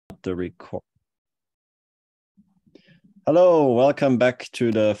the record. Hello, welcome back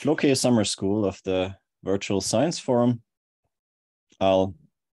to the Floquet Summer School of the Virtual Science Forum. I'll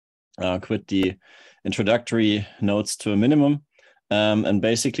quit the introductory notes to a minimum and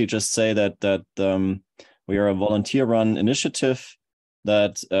basically just say that we are a volunteer-run initiative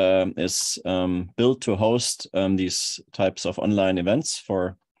that is built to host these types of online events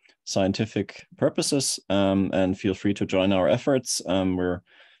for scientific purposes, and feel free to join our efforts. We're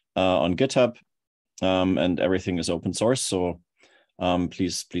on GitHub, and everything is open source, so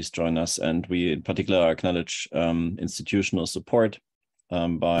please join us. And we in particular acknowledge institutional support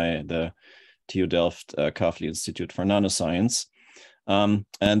by the TU Delft Kavli Institute for Nanoscience.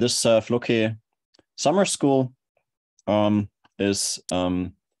 And this Floquet Summer School has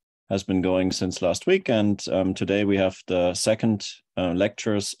been going since last week, and today we have the second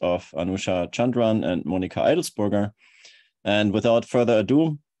lectures of Anushya Chandran and Monika Eidelsburger. And without further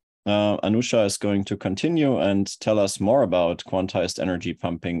ado, Anushya is going to continue and tell us more about quantized energy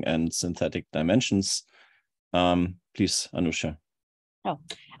pumping and synthetic dimensions. Please, Anushya.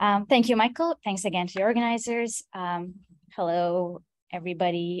 Thank you, Michael. Thanks again to the organizers. Hello,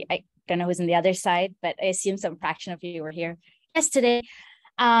 everybody. I don't know who's on the other side, but I assume some fraction of you were here yesterday.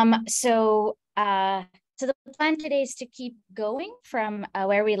 So the plan today is to keep going from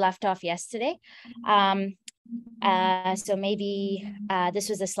where we left off yesterday. So maybe this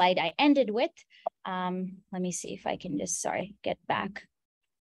was the slide I ended with. Let me see if I can just, get back.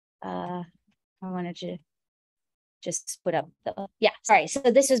 I wanted to just put up the,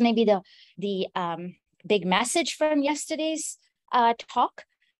 So this was maybe the big message from yesterday's talk,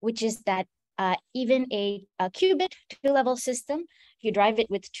 which is that even a qubit two-level system, if you drive it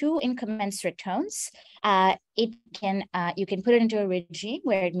with two incommensurate tones, you can put it into a regime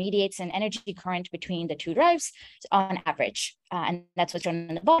where it mediates an energy current between the two drives on average. And that's what's shown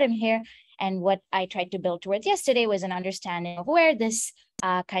on the bottom here. And what I tried to build towards yesterday was an understanding of where this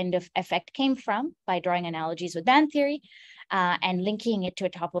kind of effect came from by drawing analogies with band theory and linking it to a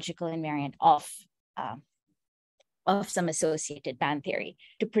topological invariant of some associated band theory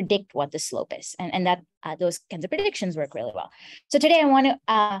to predict what the slope is. And that those kinds of predictions work really well. So today I want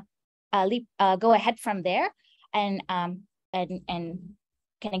to go ahead from there and kind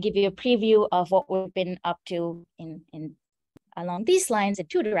of give you a preview of what we've been up to in along these lines in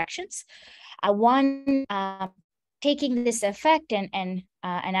two directions. One, taking this effect and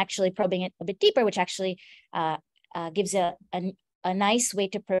actually probing it a bit deeper, which actually gives a nice way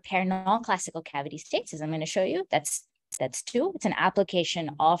to prepare non-classical cavity states, as I'm going to show you. That's two. It's an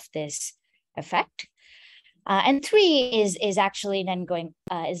application of this effect. And three is actually then going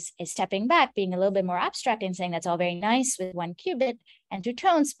is stepping back, being a little bit more abstract and saying that's all very nice with one qubit and two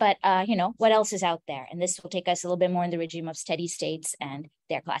tones, but what else is out there? And this will take us a little bit more in the regime of steady states and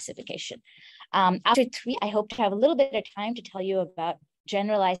their classification. After three, I hope to have a little bit of time to tell you about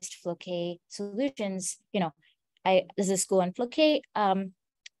generalized Floquet solutions. This is a school on Floquet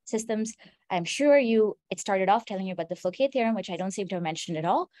systems. I'm sure it started off telling you about the Floquet theorem, which I don't seem to have mentioned at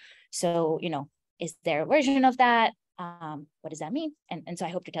all. So, is there a version of that? What does that mean? And so I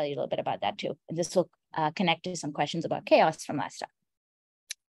hope to tell you a little bit about that too. And this will connect to some questions about chaos from last time.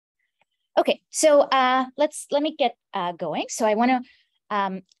 Okay, so let me get going. So I want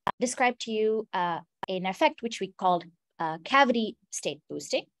to describe to you an effect which we called cavity state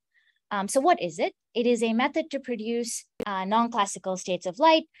boosting. So what is it? It is a method to produce non-classical states of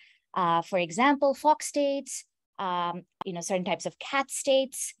light. For example, Fock states, certain types of cat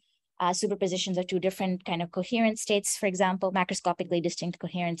states, superpositions of two different kind of coherent states, for example, macroscopically distinct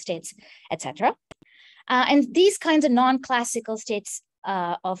coherent states, etc. And these kinds of non-classical states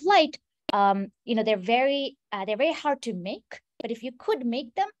of light, they're very hard to make. But if you could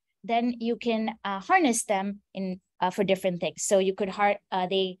make them, then you can harness them for different things. So you could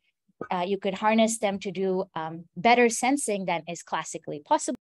you could harness them to do better sensing than is classically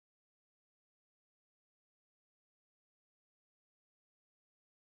possible.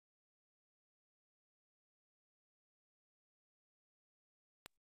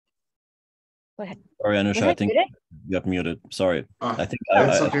 Go ahead. Sorry, Anushya, I think you got muted. Sorry. I think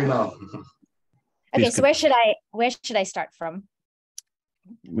it's okay now. Okay, so where should I start from?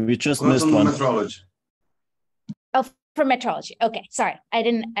 We just missed one. Metrology. Oh, for metrology. Okay, sorry.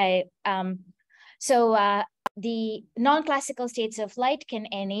 The non-classical states of light can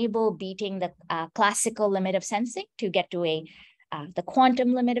enable beating the classical limit of sensing to get to the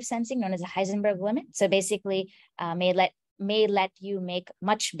quantum limit of sensing, known as the Heisenberg limit. So basically, may let you make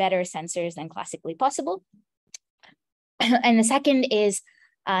much better sensors than classically possible. And the second is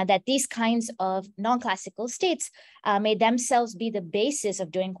that these kinds of non-classical states may themselves be the basis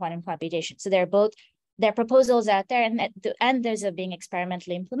of doing quantum computation. So there are proposals out there, and there's being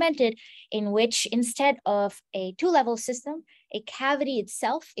experimentally implemented, in which instead of a two-level system, a cavity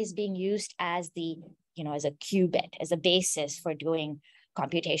itself is being used as as a qubit, as a basis for doing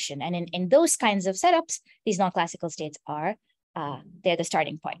computation. And in those kinds of setups, these non-classical states are they're the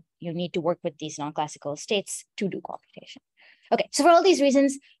starting point. You need to work with these non-classical states to do computation. Okay, so for all these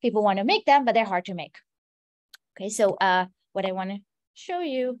reasons, people want to make them, but they're hard to make. Okay, so what I want to show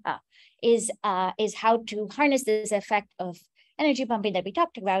you is how to harness this effect of energy pumping that we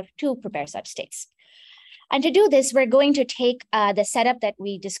talked about to prepare such states. And to do this, we're going to take the setup that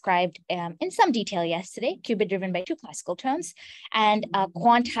we described in some detail yesterday, qubit driven by two classical tones, and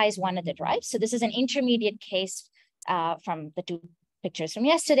quantize one of the drives. So this is an intermediate case from the two pictures from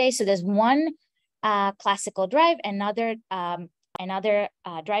yesterday. So there's one classical drive, another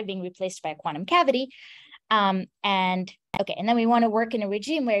drive being replaced by a quantum cavity. And then we want to work in a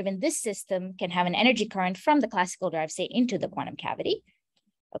regime where even this system can have an energy current from the classical drive, say, into the quantum cavity.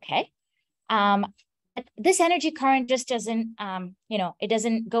 Okay. This energy current just doesn't, it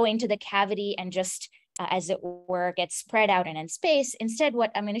doesn't go into the cavity and just, as it were, get spread out and in space. Instead,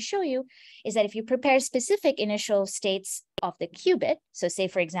 what I'm going to show you is that if you prepare specific initial states of the qubit, so say,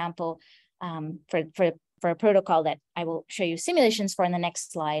 for example, for a protocol that I will show you simulations for in the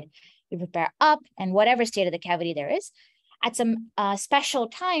next slide, you prepare up and whatever state of the cavity there is. At some special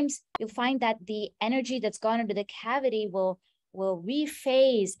times, you'll find that the energy that's gone into the cavity will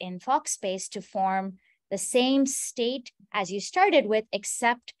rephase in Fock space to form the same state as you started with,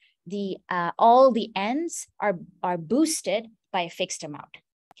 except all the ends are boosted by a fixed amount.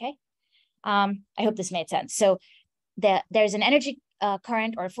 Okay, I hope this made sense. So there's an energy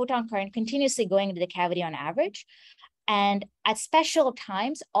current or photon current continuously going into the cavity on average. And at special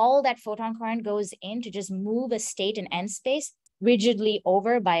times, all that photon current goes in to just move a state in end space rigidly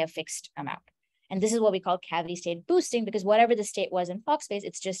over by a fixed amount. And this is what we call cavity state boosting, because whatever the state was in Fock space,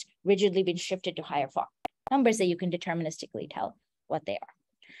 it's just rigidly been shifted to higher Fock numbers that you can deterministically tell what they are.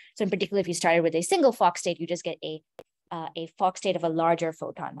 So in particular, if you started with a single Fock state, you just get a Fock state of a larger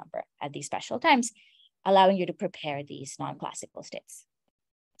photon number at these special times, allowing you to prepare these non-classical states.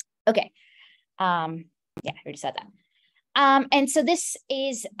 Okay, yeah, I already said that. And so this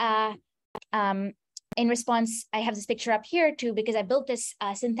is in response, I have this picture up here too, because I built this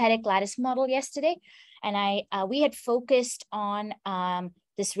synthetic lattice model yesterday, and we had focused on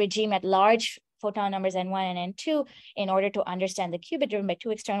this regime at large photon numbers N1 and N2 in order to understand the qubit driven by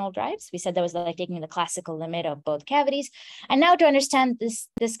two external drives. We said that was like taking the classical limit of both cavities. And now to understand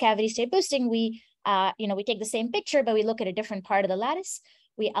this cavity state boosting, we take the same picture, but we look at a different part of the lattice.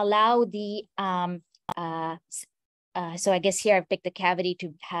 We allow the so I guess here I've picked the cavity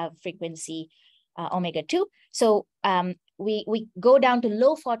to have frequency omega 2. So we go down to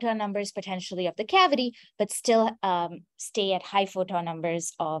low photon numbers potentially of the cavity, but still stay at high photon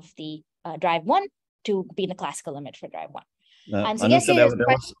numbers of the drive 1 to be in the classical limit for drive 1. And so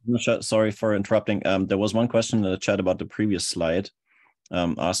Anushya, sorry for interrupting. There was one question in the chat about the previous slide,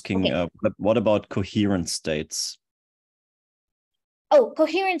 asking what about coherent states? Oh,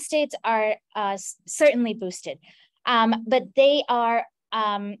 coherent states are certainly boosted, but they are,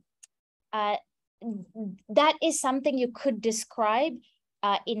 that is something you could describe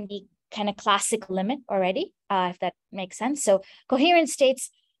in the kind of classic limit already, if that makes sense. So coherent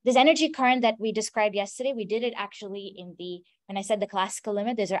states, this energy current that we described yesterday, we did it actually in when I said the classical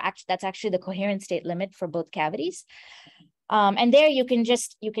limit, that's actually the coherent state limit for both cavities. And there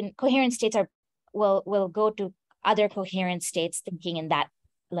coherent states will go to other coherent states thinking in that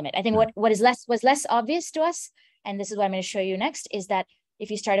limit. I think what was less obvious to us, and this is what I'm going to show you next, is that if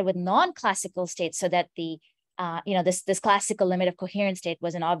you started with non-classical states, so that this classical limit of coherent state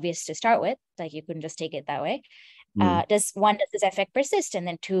wasn't obvious to start with, like you couldn't just take it that way. Does this effect persist? And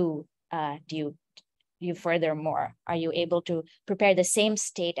then two, do you furthermore, are you able to prepare the same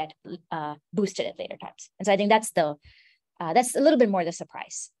state at boosted at later times? And so I think that's a little bit more the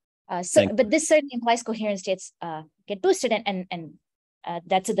surprise. But this certainly implies coherent states get boosted, and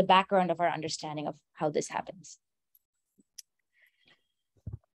that's at the background of our understanding of how this happens.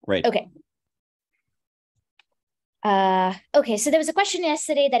 Right. Okay. Okay, so there was a question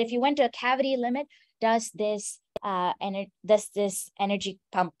yesterday that if you went to a cavity limit, does this energy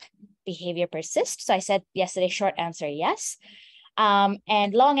pump behavior persist? So I said yesterday, short answer, yes.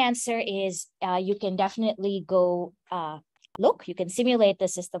 And long answer is you can definitely go look, you can simulate the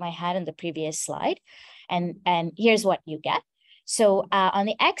system I had in the previous slide. And here's what you get. So on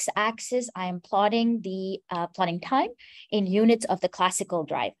the x-axis, I am plotting the plotting time in units of the classical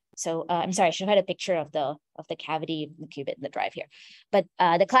drive. So I'm sorry, I should have had a picture of the cavity, the qubit, and the drive here. But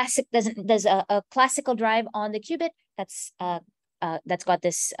there's a classical drive on the qubit that's got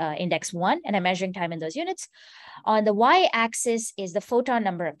this index 1, and I'm measuring time in those units. On the y-axis is the photon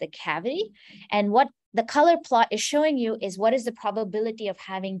number of the cavity, and what the color plot is showing you is what is the probability of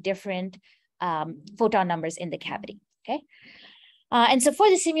having different photon numbers in the cavity. Okay. And so for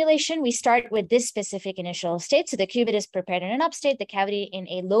the simulation, we start with this specific initial state. So the qubit is prepared in an up state, the cavity in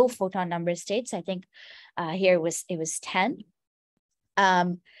a low photon number state. So I think here it was 10.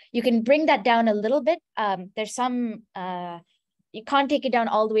 You can bring that down a little bit. There's some, you can't take it down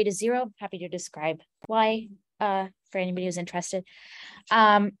all the way to 0. I'm happy to describe why for anybody who's interested.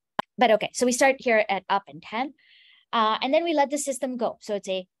 But okay, so we start here at up and 10. And then we let the system go. So it's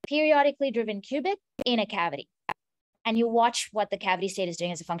a periodically driven qubit in a cavity. And you watch what the cavity state is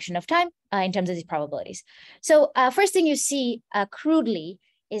doing as a function of time in terms of these probabilities. So first thing you see crudely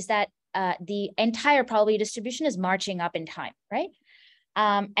is that the entire probability distribution is marching up in time, right?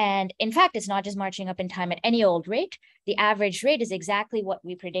 And in fact, it's not just marching up in time at any old rate. The average rate is exactly what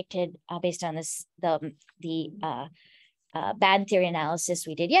we predicted based on the band theory analysis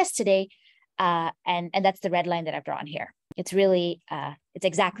we did yesterday. And that's the red line that I've drawn here. It's really, it's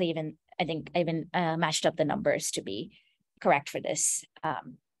exactly even, I think I even matched up the numbers to be correct for this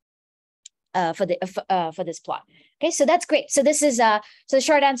for this plot. Okay, so that's great. So this is so the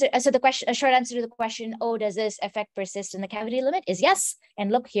short answer. So the question, a short answer to the question, oh, does this effect persist in the cavity limit? Is yes.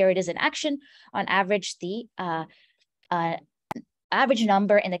 And look, here it is in action. On average, the average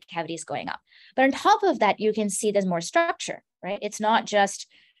number in the cavity is going up. But on top of that, you can see there's more structure, right? It's not just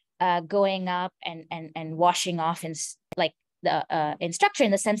going up and washing off in like the in structure,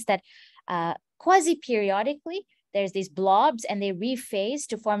 in the sense that quasi-periodically, there's these blobs and they rephase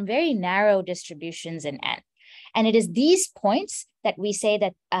to form very narrow distributions in N. And it is these points that we say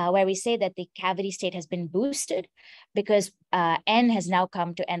that, where we say that the cavity state has been boosted because N has now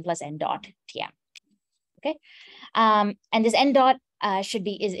come to N plus N dot Tm, okay? And this N dot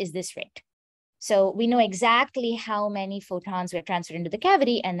is this rate. So we know exactly how many photons we have transferred into the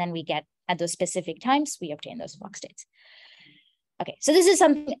cavity, and then we get, at those specific times, we obtain those Fock states. Okay, so this is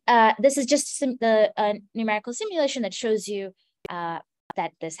something, this is just the numerical simulation that shows you that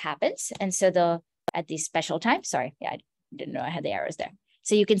this happens. And so at these special times, sorry, yeah, I didn't know I had the arrows there.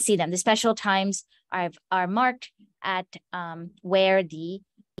 So you can see them. The special times are marked at where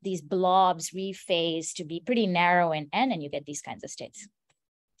these blobs rephase to be pretty narrow in N, and you get these kinds of states.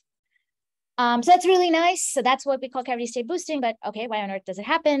 So that's really nice. So that's what we call cavity state boosting, but okay, why on earth does it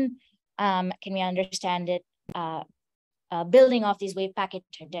happen? Can we understand it? Building off these wave packet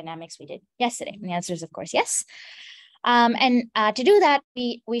dynamics we did yesterday? And the answer is, of course, yes. And to do that,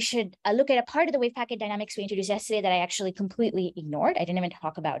 we should look at a part of the wave packet dynamics we introduced yesterday that I actually completely ignored. I didn't even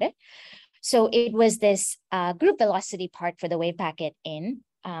talk about it. So it was this group velocity part for the wave packet in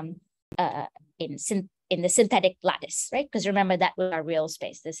the synthetic lattice, right? Because remember, that was our real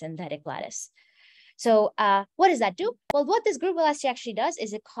space, the synthetic lattice. So what does that do? Well, what this group velocity actually does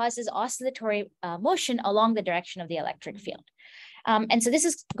is it causes oscillatory motion along the direction of the electric field. And so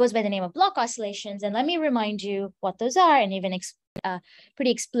this goes by the name of block oscillations. And let me remind you what those are, and even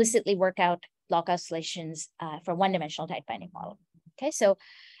pretty explicitly work out block oscillations for one-dimensional tight binding model. Okay, so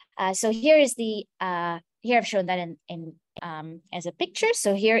here is the here I've shown that in as a picture.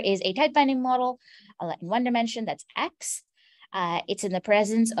 So here is a tight binding model in one dimension. That's X. It's in the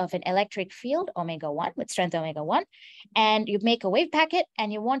presence of an electric field, ω1, with strength ω1, and you make a wave packet,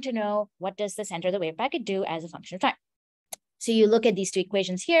 and you want to know what does the center of the wave packet do as a function of time. So you look at these two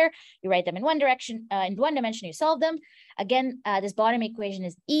equations here, you write them in one direction, in one dimension, you solve them. Again, this bottom equation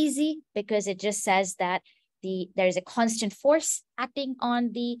is easy because it just says that there's a constant force acting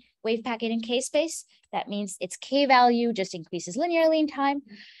on the wave packet in K space. That means its K value just increases linearly in time.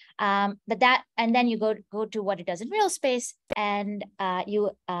 And then you go to what it does in real space, and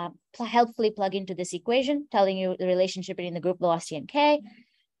you helpfully plug into this equation telling you the relationship between the group velocity and K.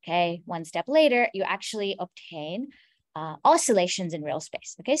 Okay, one step later, you actually obtain oscillations in real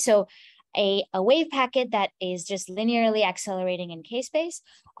space. Okay, so a wave packet that is just linearly accelerating in K space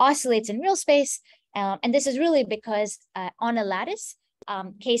oscillates in real space. And this is really because on a lattice,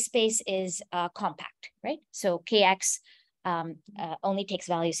 K space is compact, right? So Kx only takes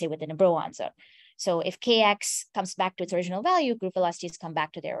value, say, within a Brougham zone. So if Kx comes back to its original value, group velocities come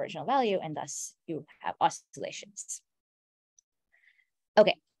back to their original value, and thus you have oscillations.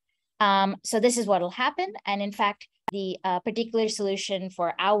 Okay, so this is what will happen. And in fact, the particular solution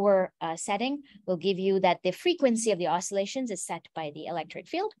for our setting will give you that the frequency of the oscillations is set by the electric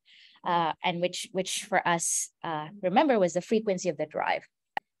field, and which for us, remember, was the frequency of the drive.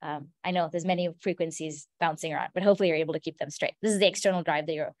 I know there's many frequencies bouncing around, but hopefully you're able to keep them straight. This is the external drive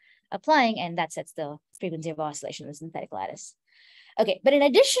that you're applying, and that sets the frequency of oscillation in the synthetic lattice. Okay, but in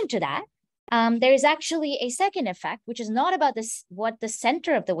addition to that, there is actually a second effect, which is not about this, what the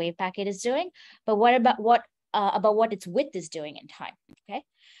center of the wave packet is doing, but about what its width is doing in time. Okay,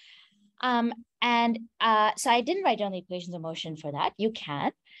 so I didn't write down the equations of motion for that. You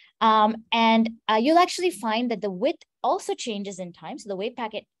can, you'll actually find that the width also changes in time. So the wave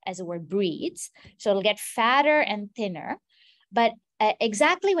packet, as it were, breathes. So it'll get fatter and thinner, but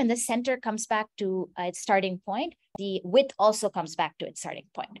exactly when the center comes back to its starting point, the width also comes back to its starting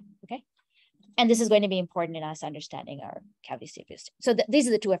point. Okay. And this is going to be important in us understanding our cavity state boosting. So these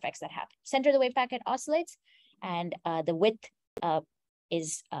are the two effects that happen. Center of the wave packet oscillates, and the width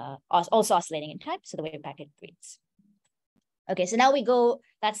is also oscillating in time. So the wave packet breathes. Okay, so now we go,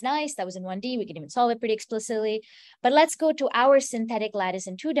 that's nice. That was in 1D. We can even solve it pretty explicitly. But let's go to our synthetic lattice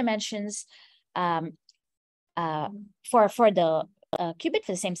in 2 dimensions for the qubit,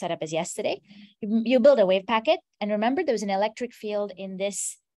 for the same setup as yesterday. You build a wave packet. And remember, there was an electric field in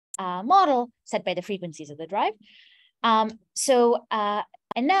this model set by the frequencies of the drive. And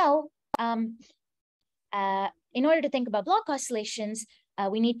now, in order to think about block oscillations,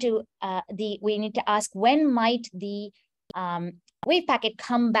 we need to ask, when might the wave packet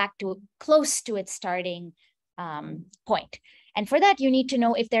come back to close to its starting point? And for that, you need to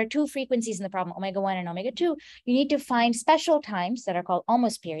know if there are 2 frequencies in the problem, omega-1 and omega-2. You need to find special times that are called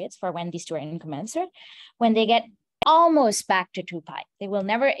almost periods for when these 2 are incommensurate, when they get almost back to 2 pi. They will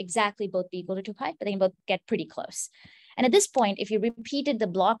never exactly both be equal to 2 pi, but they can both get pretty close. And at this point, if you repeated the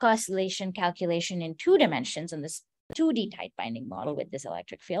block oscillation calculation in 2 dimensions on this 2D tight binding model with this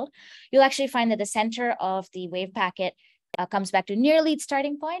electric field, you'll actually find that the center of the wave packet comes back to nearly its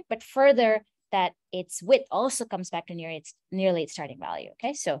starting point, but further that its width also comes back to nearly its starting value.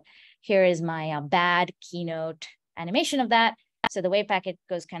 Okay, so here is my bad keynote animation of that. So the wave packet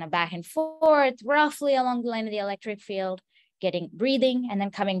goes kind of back and forth, roughly along the line of the electric field, breathing, and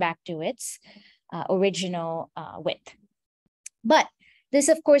then coming back to its original width. But this,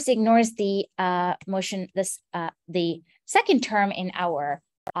 of course, ignores the motion, the second term in our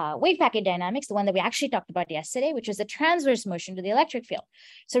wave packet dynamics, the one that we actually talked about yesterday, which was the transverse motion to the electric field.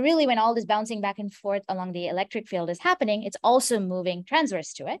 So really, when all this bouncing back and forth along the electric field is happening, it's also moving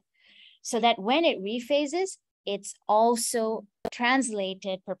transverse to it, so that when it rephases, it's also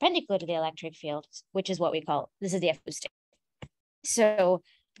translated perpendicular to the electric field, which is what we call, this is the F boosting. So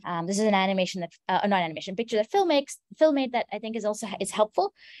this is an animation that, not animation, picture that Phil made that I think is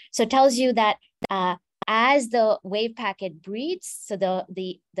helpful. So it tells you that as the wave packet breathes, so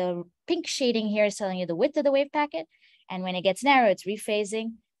the pink shading here is telling you the width of the wave packet, and when it gets narrow, it's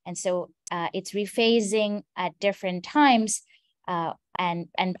rephasing. And so it's rephasing at different times, and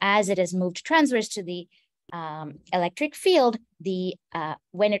as it has moved transverse to the electric field,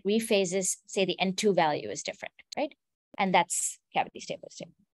 when it rephases, say the N2 value is different, right? And that's cavity state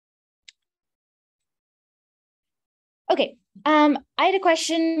boosting. Okay, I had a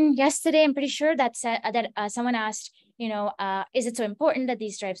question yesterday. I'm pretty sure that someone asked, is it so important that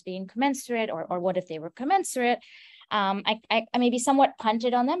these drives be incommensurate, or what if they were commensurate? I maybe somewhat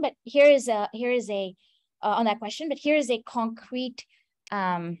punted on them, but here is a on that question. But here is a concrete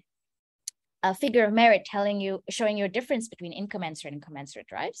a figure of merit showing you a difference between incommensurate and commensurate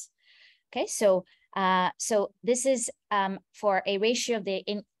drives. Okay, so this is for a ratio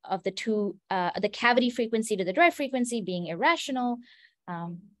of the cavity frequency to the drive frequency being irrational,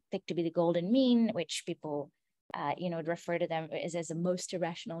 picked to be the golden mean, which people would refer to them as a most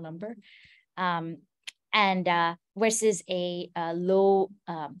irrational number, and versus a low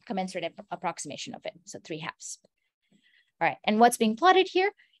commensurate approximation of it, so 3/2. All right, and what's being plotted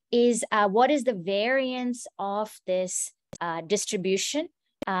here is what is the variance of this distribution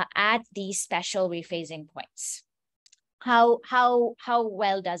at these special rephasing points? How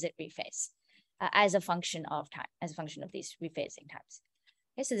well does it rephase as a function of time, as a function of these rephasing times?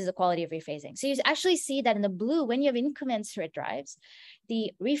 Okay, so this is the quality of rephasing. So you actually see that in the blue, when you have incommensurate drives,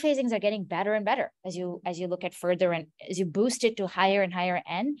 the rephasings are getting better and better as you look at further, and as you boost it to higher and higher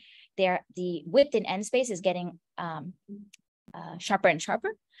n, the width in n space is getting sharper and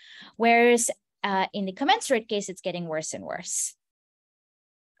sharper, whereas in the commensurate case, it's getting worse and worse.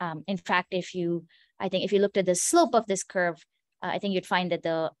 In fact, if you looked at the slope of this curve, I think you'd find that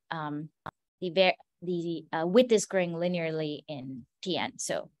the width is growing linearly in Tn.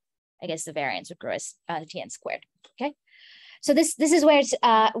 So I guess the variance would grow as Tn squared. Okay. So this is where it's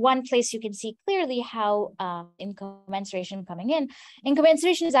one place you can see clearly how incommensuration coming in.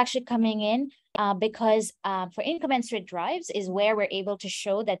 Incommensuration is actually coming in because for incommensurate drives is where we're able to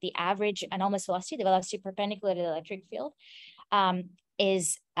show that the average anomalous velocity, the velocity perpendicular to the electric field,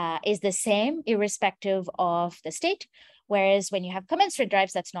 is the same irrespective of the state. Whereas when you have commensurate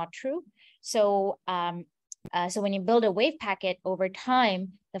drives, that's not true. So so when you build a wave packet over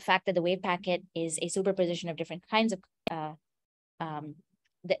time, the fact that the wave packet is a superposition of different kinds of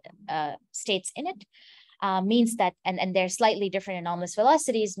states in it means that, and they're slightly different anomalous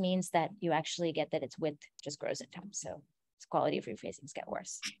velocities, means that you actually get that its width just grows in time. So its quality of rephasings get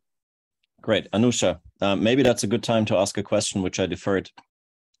worse. Great. Anusha, maybe that's a good time to ask a question, which I deferred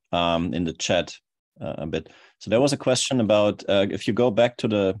in the chat a bit. So there was a question about if you go back to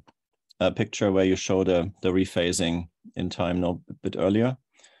the picture where you show the rephasing in time a bit earlier.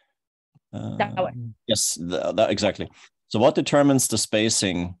 That one. Yes, exactly. So what determines the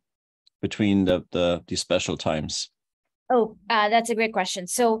spacing between the special times? Oh, that's a great question.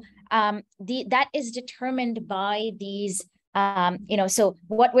 So that is determined by these, so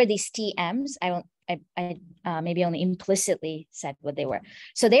what were these TMs? I maybe only implicitly said what they were.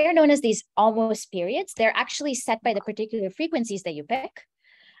 So they are known as these almost periods. They're actually set by the particular frequencies that you pick.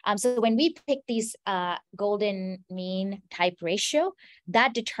 So when we pick these golden mean type ratio,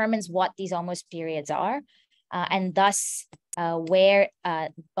 that determines what these almost periods are, and thus where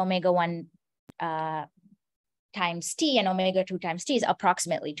omega 1 times t and omega 2 times t is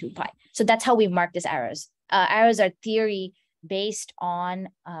approximately 2 pi. So that's how we mark these arrows. Arrows are theory based on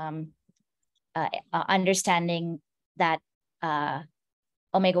understanding that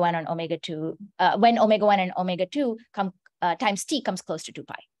omega 1 and omega 2, when omega 1 and omega 2 come times t comes close to 2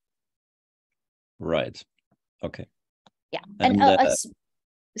 pi. Right. Okay. Yeah. And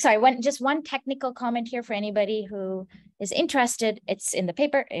sorry, just one technical comment here for anybody who is interested. It's in the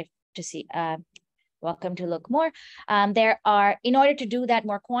paper to see. Welcome to look more. There are, in order to do that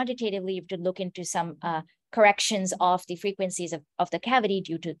more quantitatively, you have to look into some corrections of the frequencies of the cavity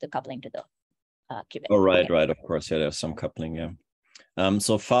due to the coupling to the qubit. Oh, right, right. Of course, yeah, there's some coupling, yeah.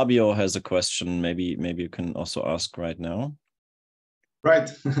 So Fabio has a question. Maybe you can also ask right now. Right.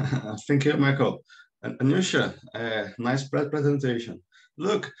 Thank you, Michael. And Anushya, nice presentation.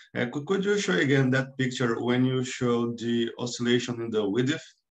 Look, could you show again that picture when you showed the oscillation in the width?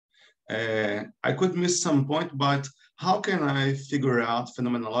 I could miss some point, but how can I figure out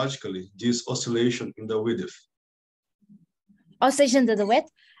phenomenologically this oscillation in the width? Oscillation to the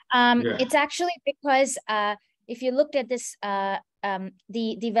width? Yeah. It's actually because if you looked at this,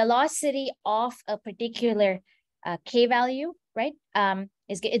 the velocity of a particular k value, right?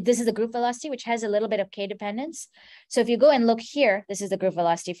 This is the group velocity, which has a little bit of k dependence. So if you go and look here, this is the group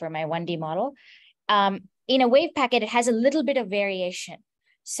velocity for my 1D model. In a wave packet, it has a little bit of variation.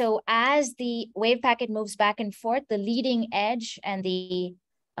 So as the wave packet moves back and forth, the leading edge and the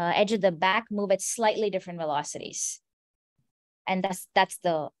edge of the back move at slightly different velocities. And that's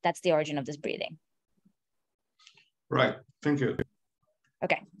the origin of this breathing. Right. Thank you.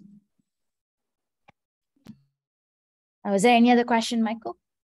 Okay. Was there any other question, Michael?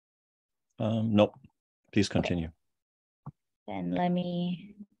 Nope. Please continue. Okay. Then let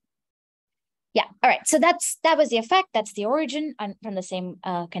me. Yeah. All right. So that was the effect. That's the origin from the same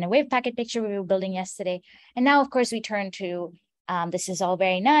kind of wave packet picture we were building yesterday. And now, of course, we turn to this is all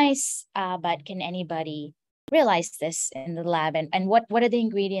very nice, but can anybody realize this in the lab? And what are the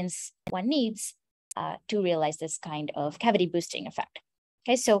ingredients one needs to realize this kind of cavity boosting effect?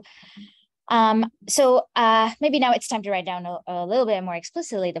 Okay. So maybe now it's time to write down a little bit more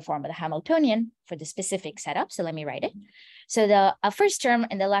explicitly the form of the Hamiltonian for the specific setup. So let me write it. So the first term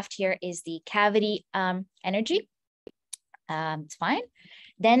in the left here is the cavity energy. It's fine.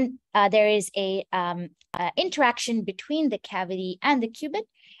 Then there is a interaction between the cavity and the qubit.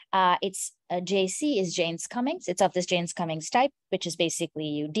 It's JC is Jaynes-Cummings. It's of this Jaynes-Cummings type, which is basically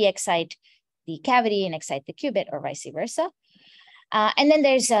you de-excite the cavity and excite the qubit, or vice versa. And then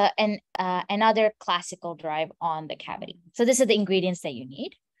there's another classical drive on the cavity. So these are the ingredients that you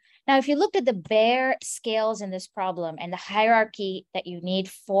need. Now, if you looked at the bare scales in this problem and the hierarchy that you need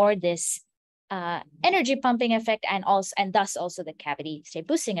for this energy pumping effect and thus also the cavity state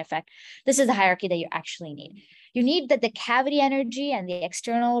boosting effect, this is the hierarchy that you actually need. You need that the cavity energy and the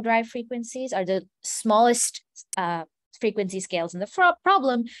external drive frequencies are the smallest frequency scales in the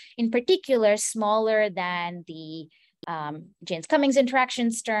problem, in particular, smaller than the Jaynes-Cummings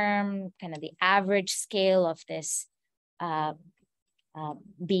interactions term, kind of the average scale of this BC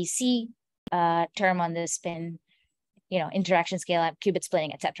term on the spin, interaction scale, qubit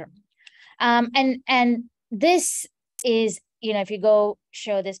splitting, etc. And this is if you go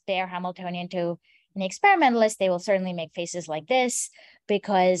show this bare Hamiltonian to an experimentalist, they will certainly make faces like this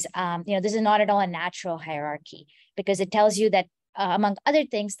because, this is not at all a natural hierarchy, because it tells you that, among other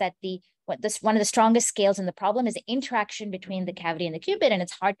things, that one of the strongest scales in the problem is the interaction between the cavity and the qubit, and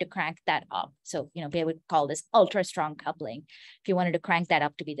it's hard to crank that up. So, we would call this ultra strong coupling if you wanted to crank that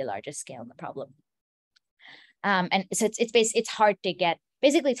up to be the largest scale in the problem. And so it's hard to get,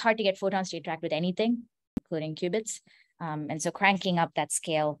 basically it's hard to get photons to interact with anything, including qubits. And so cranking up that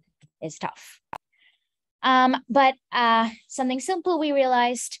scale is tough. But something simple we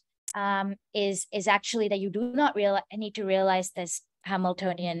realized is actually that you do not need to realize this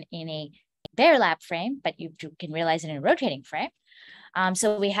Hamiltonian in a bare lab frame, but you can realize it in a rotating frame.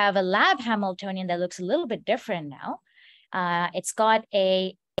 So we have a lab Hamiltonian that looks a little bit different now. It's got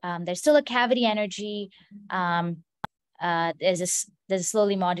there's still a cavity energy. There's a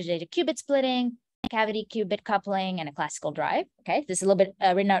slowly modulated qubit splitting, cavity qubit coupling, and a classical drive. Okay, this is a little bit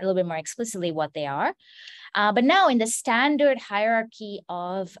written out a little bit more explicitly what they are. But now in the standard hierarchy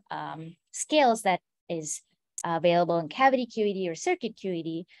of scales that is available in cavity QED or circuit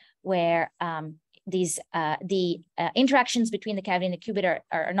QED, where the interactions between the cavity and the qubit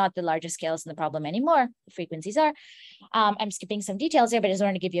are not the largest scales in the problem anymore. The frequencies are. I'm skipping some details here, but I just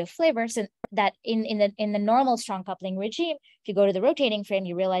wanted to give you a flavor. So that in the normal strong coupling regime, if you go to the rotating frame,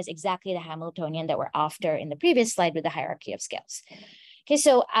 you realize exactly the Hamiltonian that we're after in the previous slide with the hierarchy of scales. Okay,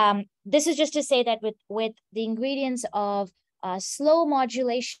 so this is just to say that with the ingredients of slow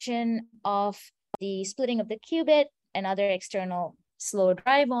modulation of the splitting of the qubit and other external slow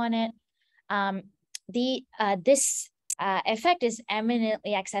drive on it, this effect is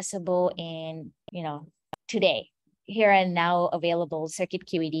eminently accessible in today, here and now available circuit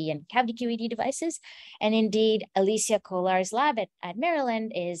QED and cavity QED devices. And indeed, Alicia Kolar's lab at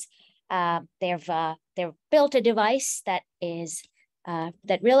Maryland is they've built a device that is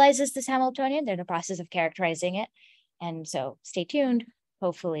that realizes this Hamiltonian. They're in the process of characterizing it, and so stay tuned.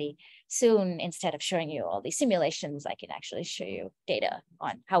 Hopefully soon, instead of showing you all these simulations, I can actually show you data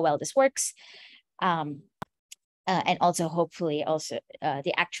on how well this works. And also hopefully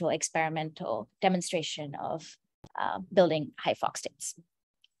the actual experimental demonstration of building high Fock states.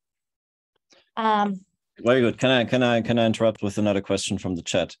 Very good. Can I interrupt with another question from the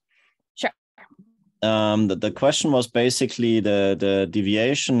chat? Sure. The question was basically the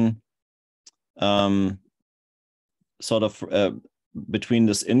deviation sort of between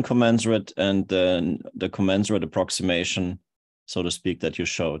this incommensurate and the commensurate approximation, so to speak, that you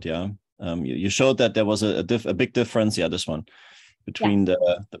showed. Yeah. You showed that there was a big difference. Yeah, this one between the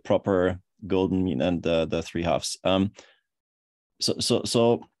proper golden mean and the 3/2.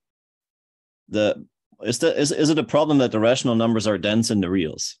 So is it a problem that the rational numbers are dense in the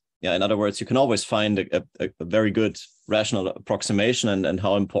reals? Yeah, in other words, you can always find a very good rational approximation, and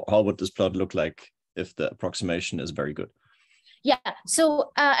how would this plot look like if the approximation is very good? Yeah,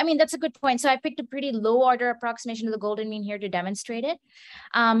 so I mean, that's a good point. So I picked a pretty low order approximation of the golden mean here to demonstrate it.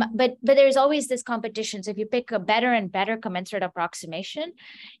 But there's always this competition. So if you pick a better and better commensurate approximation,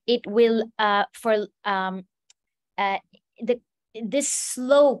 it will this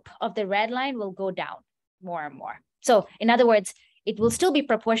slope of the red line will go down more and more. So in other words, it will still be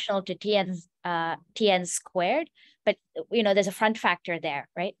proportional to Tn squared, but there's a front factor there,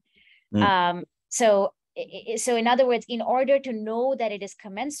 right? So in other words, in order to know that it is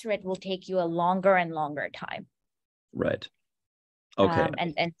commensurate will take you a longer and longer time. Right. Okay.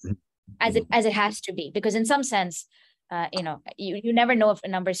 And as it has to be, because in some sense, you never know if a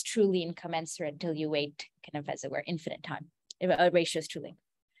number is truly incommensurate until you wait kind of, as it were, infinite time. If a ratio is truly.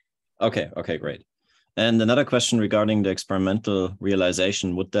 Okay, great. And another question regarding the experimental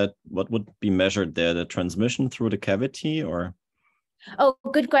realization, what would be measured there? The transmission through the cavity, or? Oh,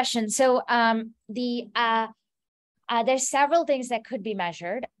 good question. So there's several things that could be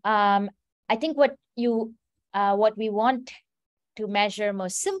measured. I think what we want to measure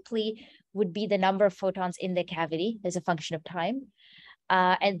most simply would be the number of photons in the cavity as a function of time,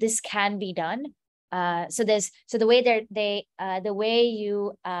 and this can be done. So the way they're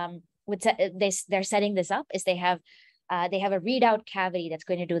setting this up is they have a readout cavity that's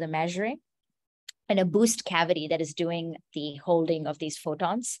going to do the measuring, and a boost cavity that is doing the holding of these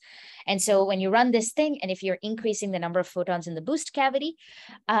photons. And so when you run this thing, and if you're increasing the number of photons in the boost cavity,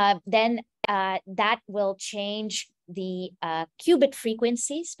 then that will change the qubit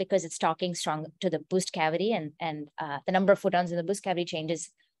frequencies, because it's talking strong to the boost cavity, and the number of photons in the boost cavity changes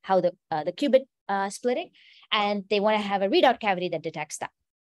how the qubit splitting, and they want to have a readout cavity that detects that.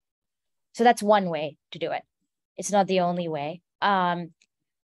 So that's one way to do it. It's not the only way. And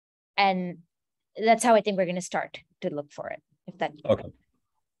that's how I think we're going to start to look for it. If that, okay.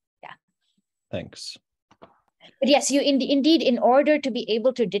 Yeah. Thanks. But yes, you indeed, in order to be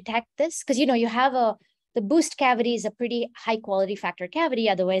able to detect this, because you have the boost cavity is a pretty high quality factor cavity,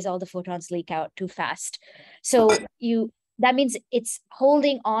 otherwise all the photons leak out too fast. So that means it's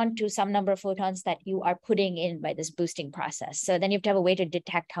holding on to some number of photons that you are putting in by this boosting process. So then you have to have a way to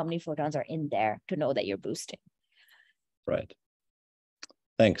detect how many photons are in there to know that you're boosting. Right.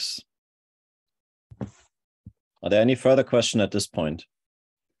 Thanks. Are there any further questions at this point?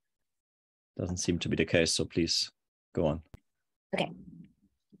 Doesn't seem to be the case, so please go on. Okay.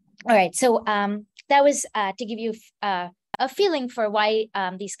 All right. So that was to give you a feeling for why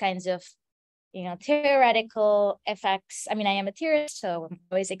these kinds of theoretical effects. I mean, I am a theorist, so I'm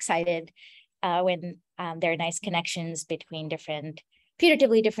always excited when there are nice connections between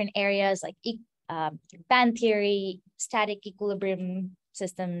putatively different areas like band theory, static equilibrium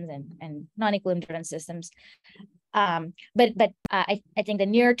systems, and non-equilibrium systems. But I think the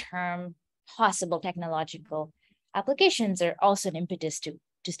near-term possible technological applications are also an impetus to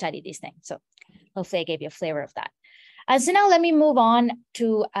study these things. So hopefully I gave you a flavor of that. So now let me move on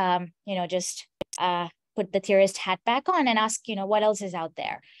to, just put the theorist hat back on and ask, what else is out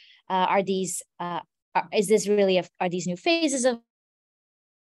there? Are these new phases of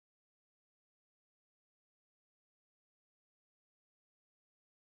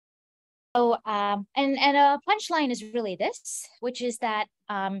So, and a punchline is really this, which is that,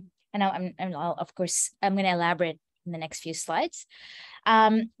 and of course, I'm going to elaborate in the next few slides,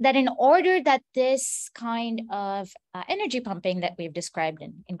 that in order that this kind of energy pumping that we've described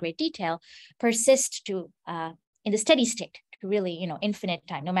in great detail persist to in the steady state, to really, infinite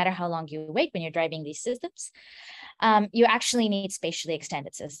time, no matter how long you wait when you're driving these systems, you actually need spatially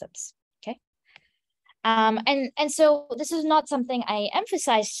extended systems. Okay. And so this is not something I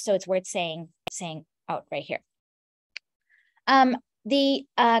emphasized, so it's worth saying out right here. The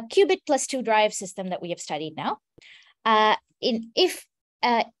qubit plus 2 drive system that we have studied now, it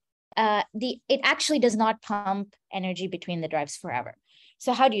actually does not pump energy between the drives forever.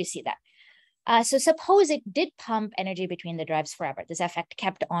 So how do you see that? So suppose it did pump energy between the drives forever. This effect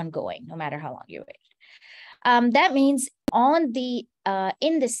kept on going no matter how long you wait. That means on the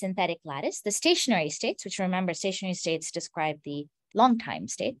in the synthetic lattice, the stationary states, which remember stationary states describe the long time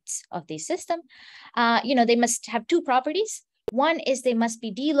states of the system, they must have 2 properties. One is they must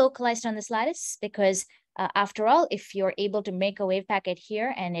be delocalized on this lattice because after all, if you're able to make a wave packet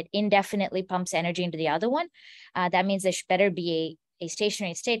here and it indefinitely pumps energy into the other one, that means there should better be a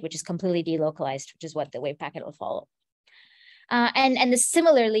stationary state which is completely delocalized, which is what the wave packet will follow. And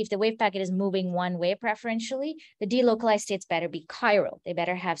similarly, if the wave packet is moving one way preferentially, the delocalized states better be chiral. They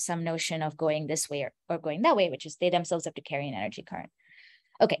better have some notion of going this way or going that way, which is they themselves have to carry an energy current.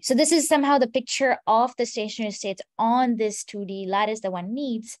 Okay, so this is somehow the picture of the stationary states on this 2D lattice that one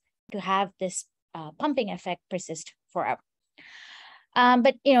needs to have this pumping effect persist forever.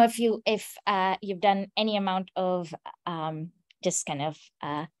 But if you've done any amount of just kind of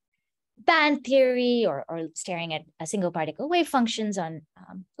band theory or staring at a single particle wave functions on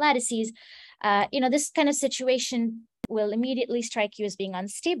lattices, this kind of situation will immediately strike you as being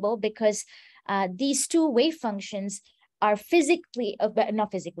unstable because these 2 wave functions are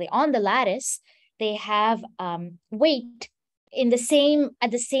not physically on the lattice. They have weight at the same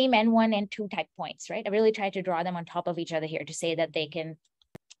N1 and 2 type points, right? I really tried to draw them on top of each other here to say that they can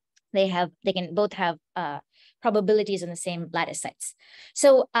both have probabilities on the same lattice sites.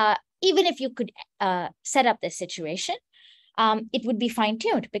 So even if you could set up this situation, it would be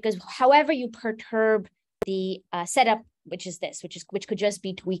fine-tuned because however you perturb the setup, which could just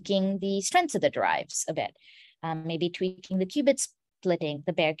be tweaking the strengths of the drives a bit, maybe tweaking the qubit splitting,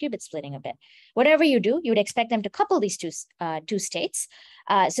 the bare qubit splitting a bit. Whatever you do, you would expect them to couple these two states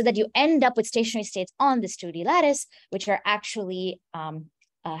so that you end up with stationary states on this 2D lattice, which are actually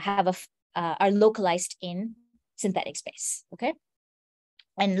are localized in synthetic space. Okay.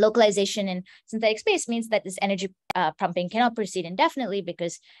 And localization in synthetic space means that this energy pumping cannot proceed indefinitely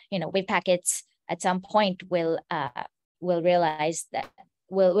because wave packets at some point will realize that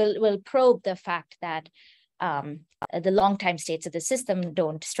will probe the fact that the long time states of the system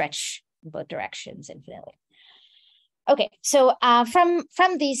don't stretch in both directions infinitely. Okay, so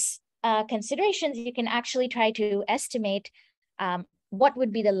from these considerations, you can actually try to estimate what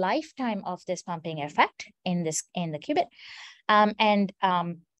would be the lifetime of this pumping effect in the qubit. And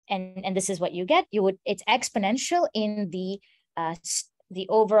this is what you get. It's exponential in the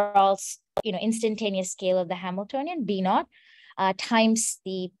overall instantaneous scale of the Hamiltonian B0 times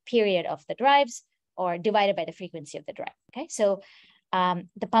the period of the drives or divided by the frequency of the drive. Okay, so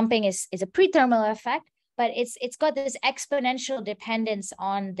the pumping is a prethermal effect, but it's got this exponential dependence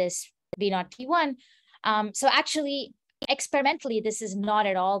on this V0 T1. So actually, experimentally, this is not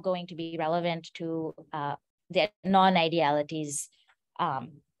at all going to be relevant to the non-idealities.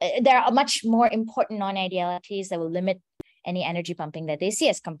 There are much more important non-idealities that will limit any energy pumping that they see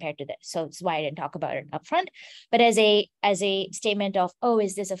as compared to this. So that's why I didn't talk about it up front. But as a statement of, oh,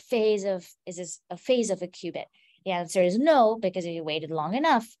 is this a phase of a qubit? The answer is no, because if you waited long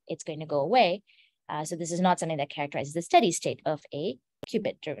enough, it's going to go away. So this is not something that characterizes the steady state of a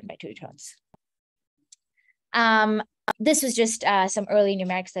qubit driven by two tones. This was just some early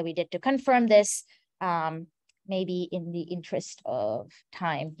numerics that we did to confirm this. Maybe in the interest of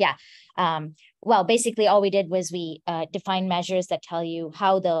time. Yeah. Well, basically all we did was we defined measures that tell you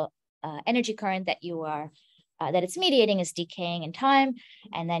how the energy current that you are, that it's mediating is decaying in time.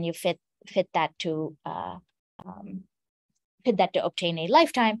 And then you fit that to obtain a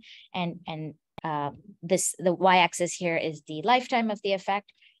lifetime. And the y-axis here is the lifetime of the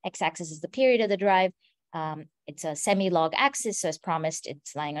effect. X-axis is the period of the drive. It's a semi-log axis. So as promised,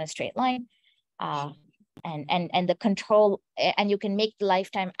 it's lying on a straight line. And the control, and you can make the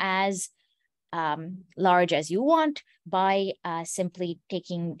lifetime as large as you want by simply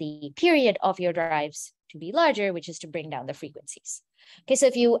taking the period of your drives to be larger, which is to bring down the frequencies. Okay, so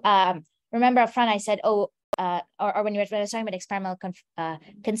if you remember up front, I said, or when I was talking about experimental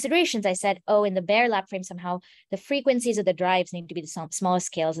considerations, I said, oh, in the bare lab frame, somehow the frequencies of the drives need to be the smallest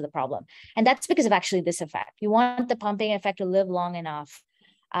scales of the problem. And that's because of actually this effect. You want the pumping effect to live long enough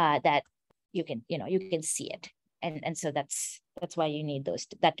that you can see it. And so that's why you need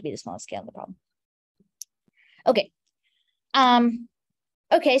that to be the smallest scale of the problem. Okay.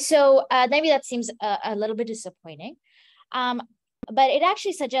 Okay, so maybe that seems a little bit disappointing. But it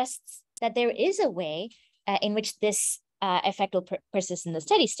actually suggests that there is a way in which this effect will persist in the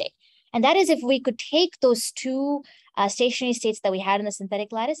steady state. And that is if we could take those two stationary states that we had in the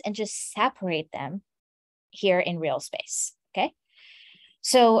synthetic lattice and just separate them here in real space, okay?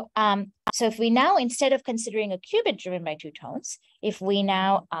 So, so if we now, instead of considering a qubit driven by two tones, if we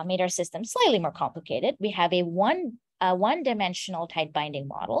now made our system slightly more complicated, we have a one-dimensional tight binding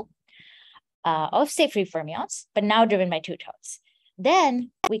model of, say, free fermions, but now driven by two tones.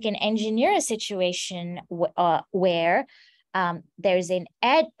 Then we can engineer a situation where there's a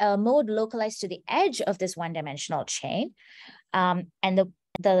mode localized to the edge of this one-dimensional chain, and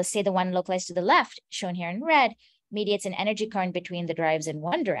say the one localized to the left, shown here in red, mediates an energy current between the drives in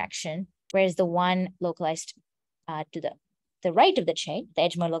one direction, whereas the one localized to the right of the chain, the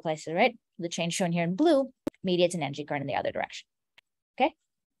edge mode localized to the right of the chain, shown here in blue, mediates an energy current in the other direction. Okay.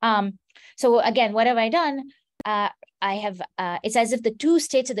 So again, what have I done? It's as if the two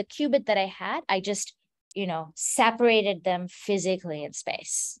states of the qubit that I had, I just, separated them physically in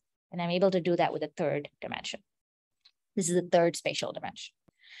space. And I'm able to do that with a third dimension. This is the third spatial dimension.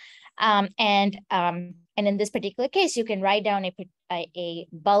 And in this particular case, you can write down a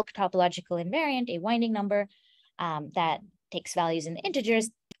bulk topological invariant, a winding number that takes values in the integers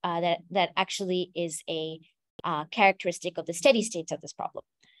that actually is a characteristic of the steady states of this problem.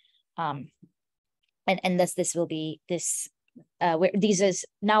 And thus this will be this,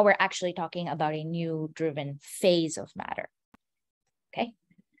 now we're actually talking about a new driven phase of matter, okay?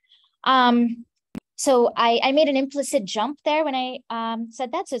 So I made an implicit jump there when I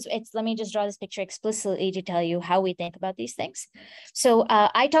said that. So let me just draw this picture explicitly to tell you how we think about these things. So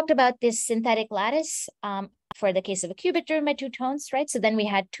I talked about this synthetic lattice for the case of a qubit driven by two tones, right? So then we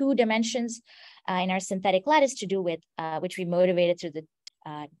had two dimensions in our synthetic lattice to do with, which we motivated through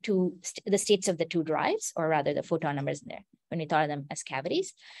the states of the two drives, or rather the photon numbers in there, when we thought of them as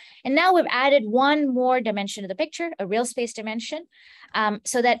cavities. And now we've added one more dimension to the picture, a real space dimension,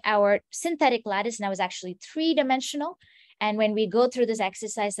 so that our synthetic lattice now is actually three-dimensional. And when we go through this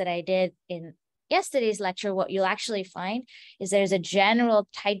exercise that I did in yesterday's lecture, what you'll actually find is there's a general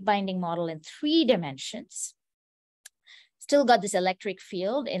tight binding model in 3 dimensions. Still got this electric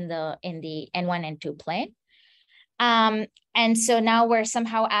field in the N1, N2 plane. And so now we're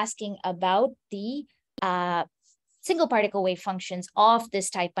somehow asking about the single particle wave functions of this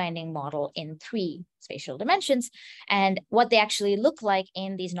tight binding model in 3 spatial dimensions. And what they actually look like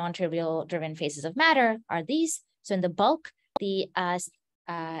in these non-trivial driven phases of matter are these. So in the bulk, the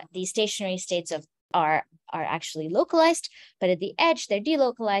stationary states are actually localized, but at the edge, they're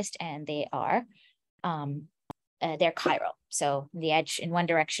delocalized and they are they're chiral. So the edge in one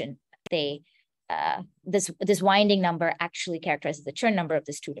direction, they this winding number actually characterizes the Chern number of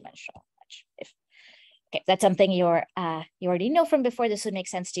this 2-dimensional edge. Okay, that's something you already know from before. This would make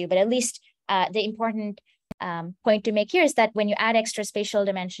sense to you, but at least the important point to make here is that when you add extra spatial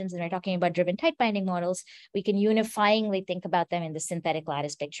dimensions, and we're talking about driven tight binding models, we can unifyingly think about them in the synthetic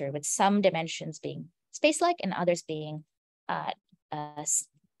lattice picture, with some dimensions being space-like and others being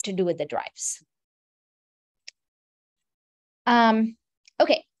to do with the drives.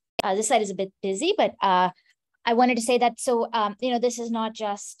 Okay, this slide is a bit busy, but I wanted to say that, so, this is not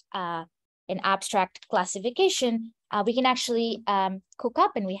just an abstract classification. We can actually cook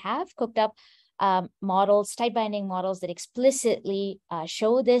up, and we have cooked up models, tight binding models that explicitly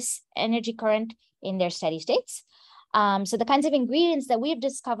show this energy current in their steady states. So the kinds of ingredients that we've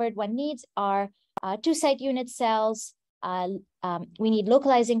discovered one needs are 2 site unit cells. We need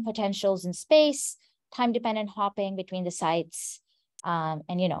localizing potentials in space, time-dependent hopping between the sites, and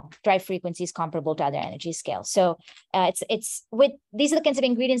drive frequencies comparable to other energy scales. So these are the kinds of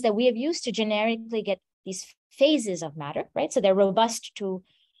ingredients that we have used to generically get these phases of matter, right? So they're robust to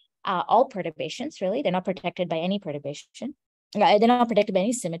all perturbations, really. They're not protected by any perturbation. They're not protected by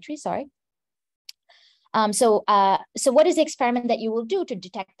any symmetry, sorry. So what is the experiment that you will do to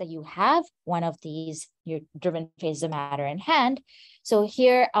detect that you have one of these your driven phases of matter in hand? So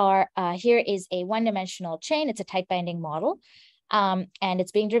here is a one-dimensional chain. It's a tight binding model, and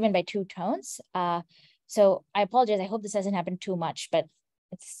it's being driven by 2 tones. So I apologize. I hope this doesn't happen too much, but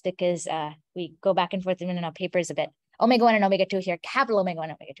it's because we go back and forth in our papers a bit. Omega 1 and omega 2 here, capital omega 1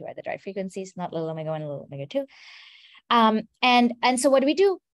 and omega 2 are the drive frequencies, not little omega 1 and little omega 2. And so what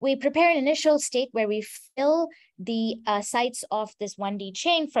do? We prepare an initial state where we fill the sites of this 1D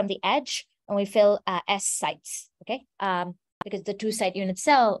chain from the edge, and we fill S sites, okay? Because the 2 site unit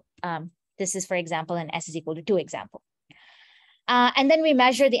cell, this is, for example, an S is equal to 2 example. And then we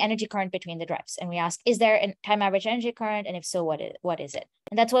measure the energy current between the drives, and we ask, is there a time average energy current? And if so, what is it?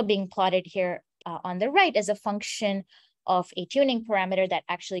 And that's what being plotted here on the right as a function of a tuning parameter that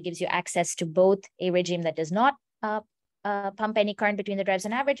actually gives you access to both a regime that does not pump any current between the drives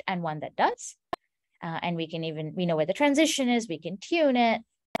on average and one that does. And we know where the transition is, we can tune it,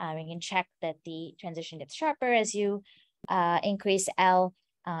 we can check that the transition gets sharper as you increase L.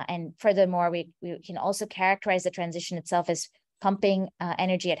 And furthermore, we can also characterize the transition itself as pumping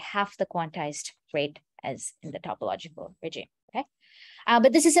energy at half the quantized rate as in the topological regime, okay?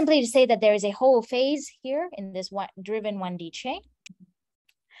 But this is simply to say that there is a whole phase here in this driven 1D chain,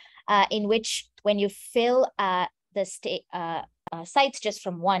 in which when you fill the sites just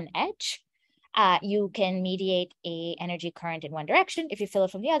from one edge, you can mediate a energy current in one direction. If you fill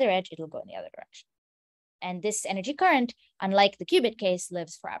it from the other edge, it'll go in the other direction. And this energy current, unlike the qubit case,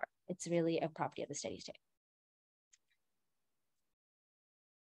 lives forever. It's really a property of the steady state.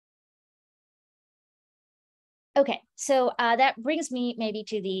 Okay, so that brings me maybe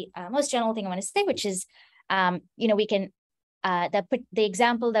to the most general thing I want to say, which is, we can, the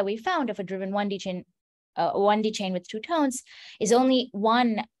example that we found of a driven 1D chain, 1D chain with 2 tones is only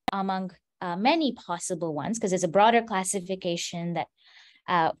one among many possible ones, because there's a broader classification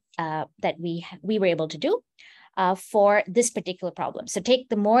that we were able to do for this particular problem. So take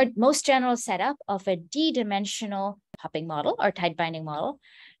the most general setup of a D-dimensional hopping model or tight binding model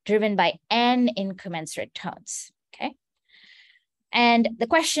driven by n incommensurate tones, okay? And the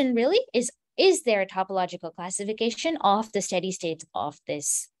question really is there a topological classification of the steady states of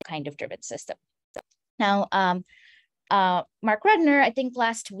this kind of driven system? Now, Mark Rudner, I think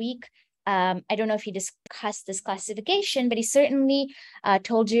last week, I don't know if he discussed this classification, but he certainly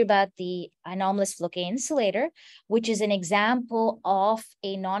told you about the anomalous Floquet insulator, which is an example of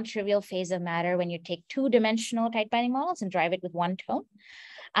a non-trivial phase of matter when you take 2-dimensional tight binding models and drive it with 1 tone.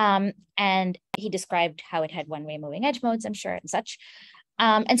 And he described how it had one-way moving edge modes, I'm sure, and such.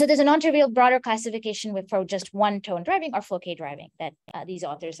 And so there's a non-trivial broader classification for just 1-tone driving or Floquet driving that these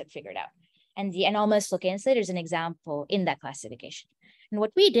authors had figured out. And the anomalous Floquet insulator is an example in that classification. And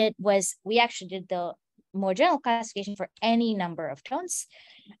what we did was we actually did the more general classification for any number of tones.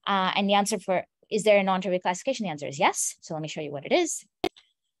 And the answer for, is there a non-trivial classification? The answer is yes. So let me show you what it is.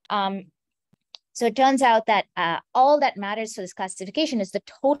 So it turns out that all that matters for this classification is the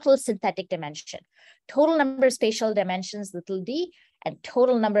total synthetic dimension, total number of spatial dimensions, little d, and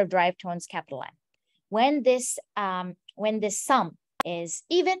total number of drive tones, capital N. When this sum is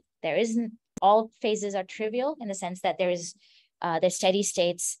even, there isn't, all phases are trivial in the sense that there is the steady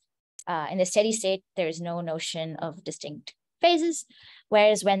states. In the steady state, there is no notion of distinct phases,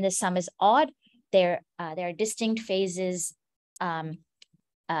 whereas when the sum is odd, there are distinct phases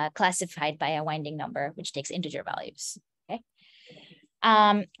classified by a winding number, which takes integer values, okay?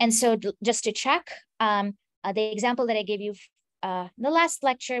 And so just to check, the example that I gave you in the last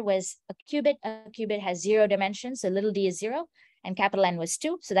lecture was a qubit. A qubit has 0 dimensions, so little d is 0, and capital N was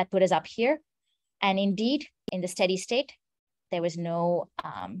 2, so that put us up here. And indeed, in the steady state, there was no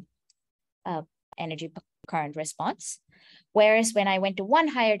energy current response. Whereas when I went to one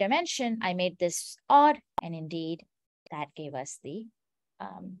higher dimension, I made this odd, and indeed, that gave us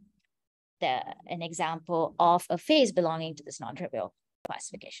an example of a phase belonging to this non-trivial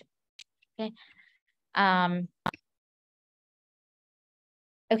classification. Okay.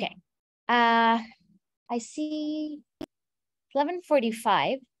 Okay. I see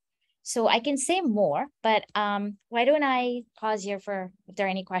 11:45, so I can say more, but why don't I pause here for if there are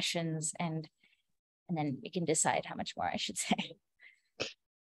any questions, and then we can decide how much more I should say.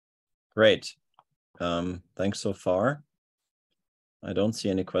 Great. Thanks so far. I don't see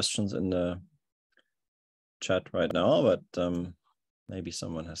any questions in the chat right now, but maybe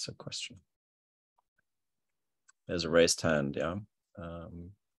someone has a question. There's a raised hand, yeah.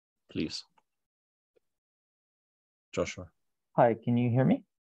 Please. Joshua. Hi, can you hear me?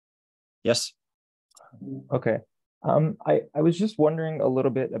 Yes. Okay. I was just wondering a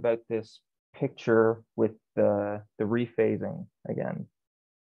little bit about this picture with the rephasing again.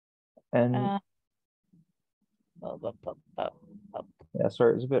 And yeah,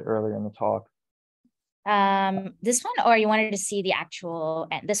 sorry, it was a bit earlier in the talk. This one, or you wanted to see the actual,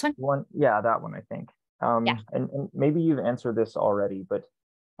 this one? Yeah, that one, I think. Yeah. And maybe you've answered this already, but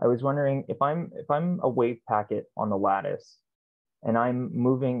I was wondering if I'm a wave packet on the lattice and I'm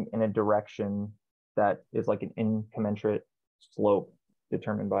moving in a direction that is like an incommensurate slope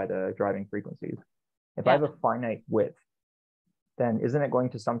determined by the driving frequencies. If I have a finite width, then isn't it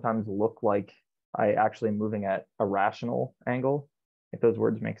going to sometimes look like I actually am moving at a rational angle, if those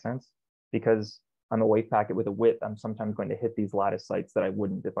words make sense? Because I'm a wave packet with a width, I'm sometimes going to hit these lattice sites that I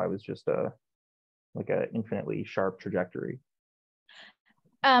wouldn't if I was just like an infinitely sharp trajectory.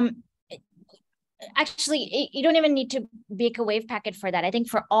 Actually, you don't even need to make a wave packet for that. I think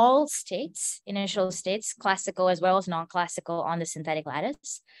for all states, initial states, classical as well as non-classical on the synthetic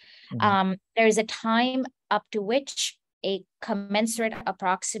lattice, there is a time up to which a commensurate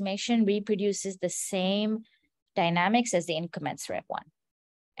approximation reproduces the same dynamics as the incommensurate one.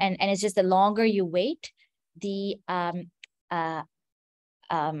 And it's just the longer you wait, the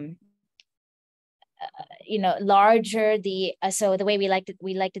larger the so the way we like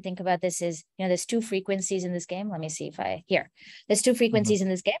to think about this is, there's two frequencies in this game. Let me see if there's two frequencies in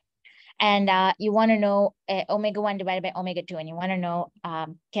this game, and you want to know omega-1 divided by omega-2, and you want to know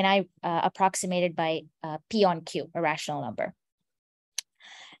can I approximate it by p on q, a rational number?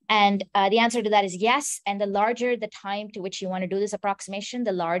 And the answer to that is yes. And the larger the time to which you want to do this approximation,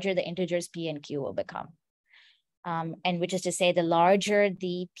 the larger the integers p and q will become. And which is to say, the larger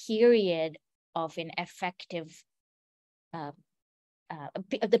the period of an effective,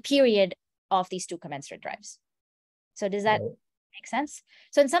 the period of these two commensurate drives. So does that make sense?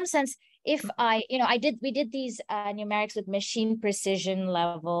 So in some sense, if we did these numerics with machine precision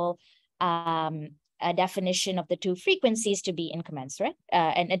level, a definition of the two frequencies to be incommensurate,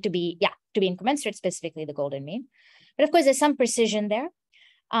 and to be incommensurate, specifically the golden mean. But of course, there's some precision there.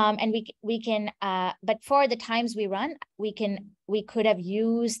 And we can, but for the times we run, we could have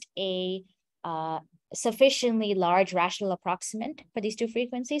used a sufficiently large rational approximant for these two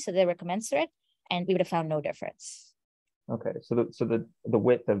frequencies, so they were commensurate, and we would have found no difference. Okay, so the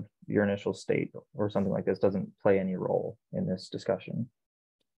width of your initial state or something like this doesn't play any role in this discussion.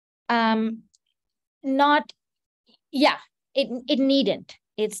 It needn't.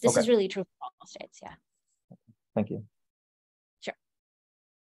 This okay. is really true for all states. Yeah. Thank you. Sure.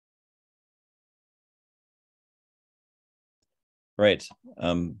 Great.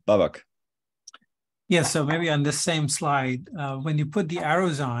 Babak. Yeah, so maybe on this same slide, when you put the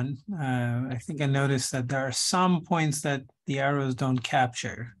arrows on, I think I noticed that there are some points that the arrows don't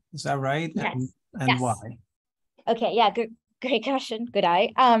capture. Is that right? Yes. And yes. why? Okay. Yeah. Great question. Good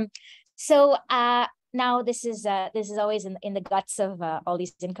eye. So now this is always in the guts of all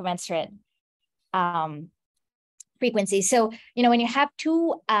these incommensurate frequencies. So when you have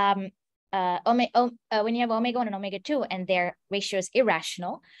two when you have omega-1 and omega-2 and their ratio is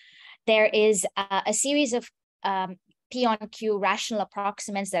irrational, there is a series of P on Q rational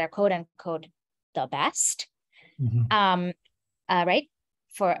approximants that are quote unquote the best, right?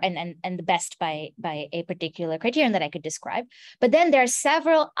 And the best by a particular criterion that I could describe. But then there are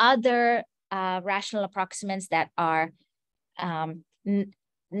several other rational approximants that are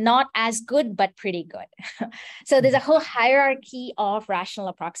not as good, but pretty good. So there's a whole hierarchy of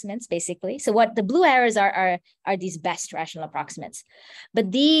rational approximants, basically. So what the blue arrows are these best rational approximants.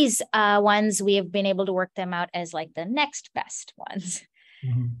 But these ones, we have been able to work them out as like the next best ones.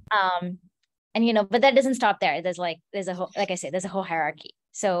 And but that doesn't stop there. There's a whole, like I said, there's a whole hierarchy.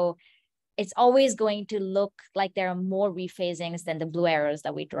 So it's always going to look like there are more rephasings than the blue arrows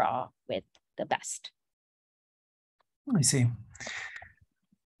that we draw with the best. I see.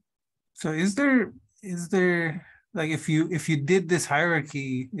 So is there like if you did this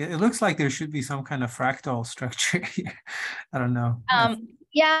hierarchy, it looks like there should be some kind of fractal structure here. I don't know.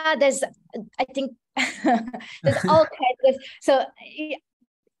 Yeah, I think there's all kinds of, so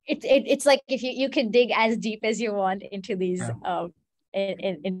it's like if you can dig as deep as you want into these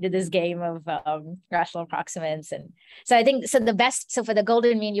into this game of rational approximants. And so I think, so for the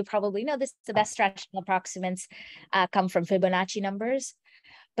golden mean, you probably know this, the best rational approximants come from Fibonacci numbers.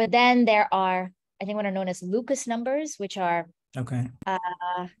 But then there are, I think, what are known as Lucas numbers, which are, they're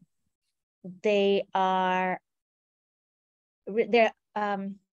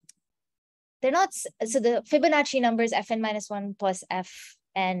not, so the Fibonacci numbers, Fn minus 1 plus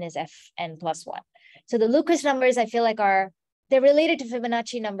Fn is Fn plus 1. So the Lucas numbers, I feel like they're related to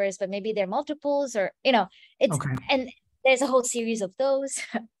Fibonacci numbers, but maybe they're multiples, or, it's, and there's a whole series of those.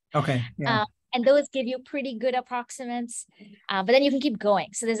 Okay. Yeah. And those give you pretty good approximants, but then you can keep going.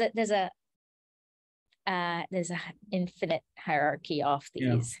 So there's a infinite hierarchy of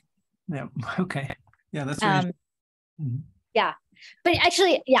these. Yeah. Okay. Yeah, that's really yeah. But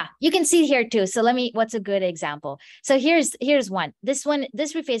actually, yeah, you can see here too. So what's a good example? So here's one. This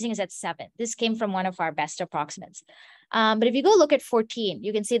rephasing is at 7. This came from one of our best approximants. But if you go look at 14,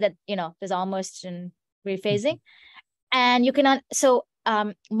 you can see that, there's almost an rephasing. And you cannot,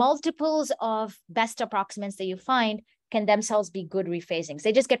 multiples of best approximants that you find can themselves be good rephasings.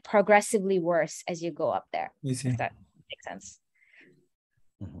 They just get progressively worse as you go up there. You see. If that makes sense.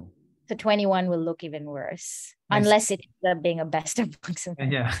 So 21 will look even worse, unless it ends up being a best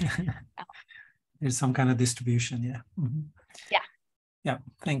approximant. Yeah. There's some kind of distribution. Yeah. Yeah. Yeah.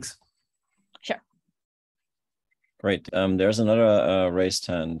 Thanks. Sure. Great. There's another raised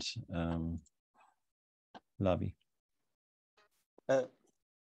hand. Lavi.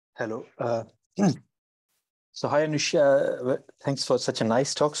 Hello. So hi, Anushya. Thanks for such a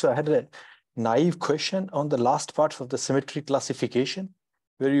nice talk. So I had a naive question on the last part of the symmetry classification,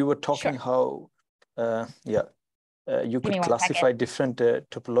 where you were talking how, you could classify different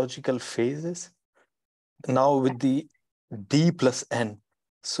topological phases. Now with the D plus N.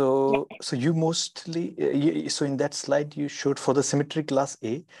 So you mostly, so in that slide you showed for the symmetry class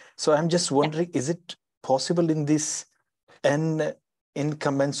A. So I'm just wondering, is it possible in this N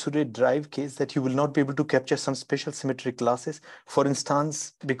incommensurate drive case that you will not be able to capture some special symmetry classes? For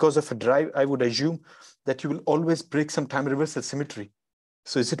instance, because of a drive, I would assume that you will always break some time reversal symmetry.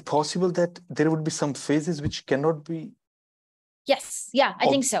 So is it possible that there would be some phases which cannot be? Yes. Yeah, I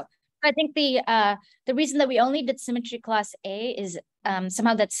think so. I think the reason that we only did symmetry class A is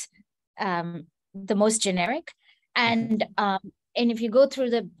somehow that's the most generic. And if you go through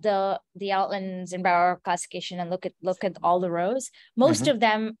the Altman-Zimbauer classification and look at all the rows, most of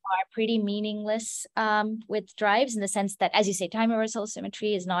them are pretty meaningless with drives, in the sense that, as you say, time reversal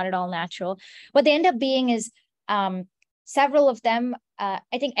symmetry is not at all natural. What they end up being is several of them, I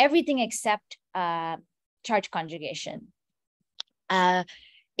think everything except charge conjugation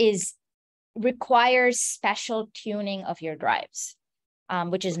requires special tuning of your drives,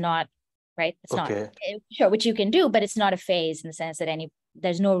 which is not, right? It's not, sure, which you can do, but it's not a phase in the sense that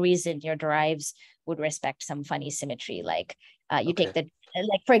there's no reason your drives would respect some funny symmetry. Like you take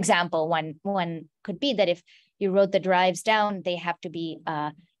like, for example, one could be that if you wrote the drives down, they have to be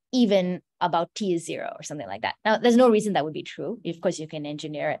even about t is 0 or something like that. Now, there's no reason that would be true. Of course, you can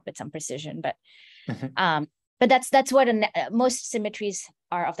engineer it with some precision, but that's what most symmetries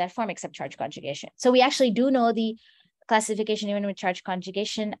are of that form, except charge conjugation. So we actually do know the classification even with charge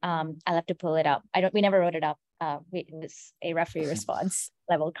conjugation. I'll have to pull it up. We never wrote it up. It was a referee response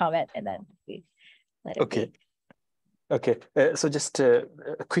level comment, and then we let it be. Okay. So just a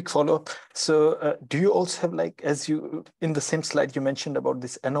quick follow-up. So do you also have, like, as you, in the same slide, you mentioned about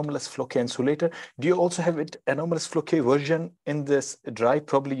this anomalous Floquet insulator. Do you also have it anomalous Floquet version in this drive?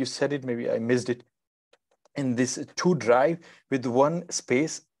 Probably you said it, maybe I missed it. In this 2 drive with 1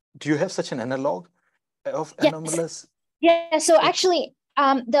 space, do you have such an analog of anomalous? Yeah. So actually,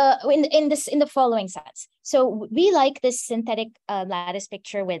 in the following sense. So we like this synthetic lattice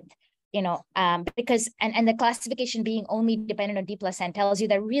picture with, because and the classification being only dependent on D plus N tells you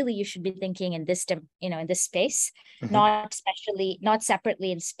that really you should be thinking in this, in this space, not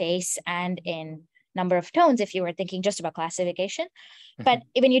separately in space and in number of tones if you were thinking just about classification. But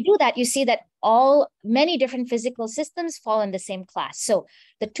when you do that, you see that many different physical systems fall in the same class. So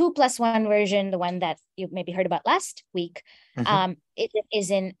the 2 plus 1 version, the one that you maybe heard about last week, it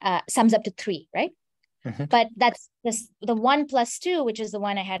is sums up to 3, right? But that's the 1 plus 2, which is the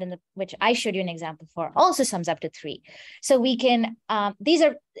one I had which I showed you an example for, also sums up to 3. So we can,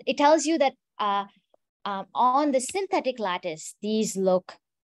 it tells you that on the synthetic lattice, these look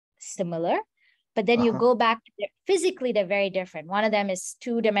similar, but then you go back, physically, they're very different. One of them is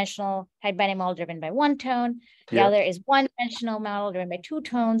 2-dimensional tight binding model driven by 1 tone. The other is 1-dimensional model driven by 2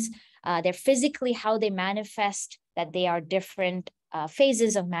 tones. They're physically how they manifest, that they are different.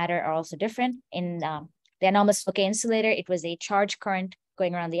 Phases of matter are also different. In the anomalous Floquet insulator, it was a charge current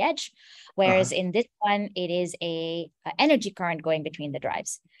going around the edge, whereas in this one, it is a energy current going between the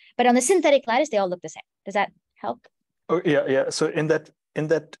drives. But on the synthetic lattice, they all look the same. Does that help? Oh yeah. So in that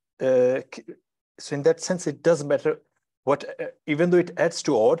sense, it does matter what, even though it adds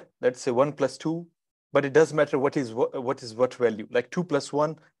to odd, let's say 1 plus 2, but it does matter what is what value. Like 2 plus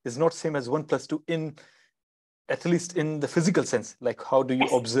 1 is not same as 1 plus 2 at least in the physical sense. Like how do you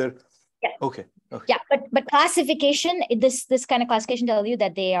observe? Yeah. Okay. Yeah, but classification, this kind of classification tells you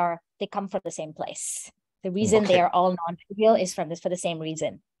that they come from the same place. The reason they are all non-trivial is for the same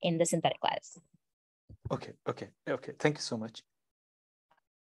reason in the synthetic lattice. Okay. Thank you so much.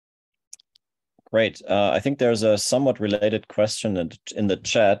 Great. I think there's a somewhat related question in the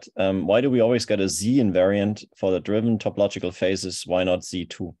chat. Why do we always get a Z invariant for the driven topological phases? Why not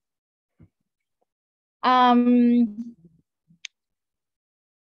Z2? I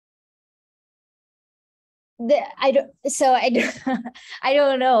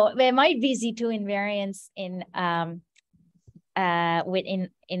don't know. There might be Z2 invariance in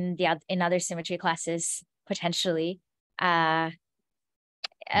other symmetry classes potentially. I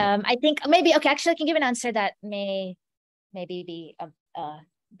think maybe, okay, actually I can give an answer that maybe be a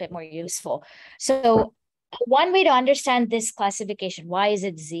bit more useful. So one way to understand this classification, why is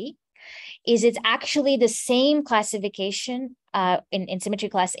it Z, is it's actually the same classification in symmetry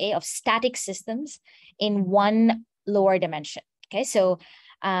class A of static systems in one lower dimension. Okay, so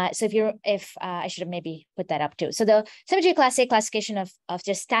if I should have maybe put that up too. So the symmetry class A classification of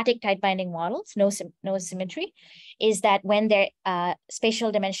just static tight binding models, no symmetry, is that when their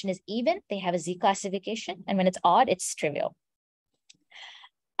spatial dimension is even, they have a Z classification, and when it's odd, it's trivial.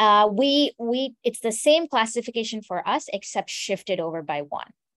 It's the same classification for us, except shifted over by 1.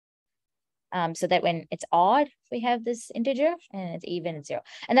 So that when it's odd, we have this integer, and it's even, it's 0.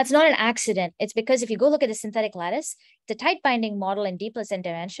 And that's not an accident. It's because if you go look at the synthetic lattice, it's a tight binding model in D plus n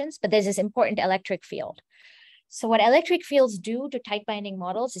dimensions, but there's this important electric field. So what electric fields do to tight binding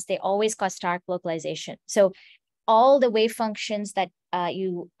models is they always cause Stark localization. So all the wave functions that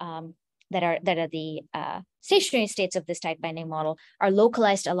that are the stationary states of this tight binding model are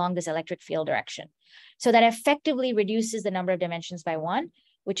localized along this electric field direction. So that effectively reduces the number of dimensions by 1,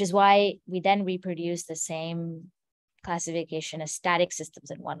 which is why we then reproduce the same classification as static systems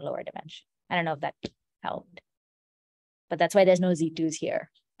in one lower dimension. I don't know if that helped, but that's why there's no Z2s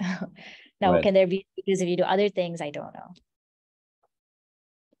here. Now, right. Can there be Z2s if you do other things? I don't know.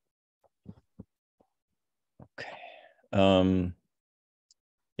 Okay.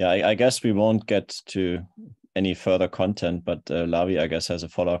 Yeah, I guess we won't get to any further content, but Lavi, I guess, has a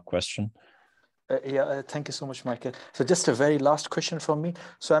follow-up question. Thank you so much, Michael. So just a very last question from me.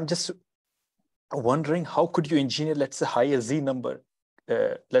 So I'm just wondering, how could you engineer, let's say, higher Z number,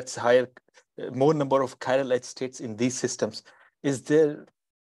 let's say more number of chiral light states in these systems? Is there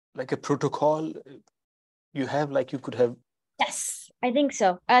like a protocol you have, like you could have? Yes, I think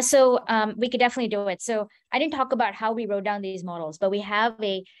so. We could definitely do it. So I didn't talk about how we wrote down these models, but we have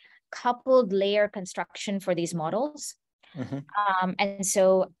a coupled layer construction for these models. Mm-hmm.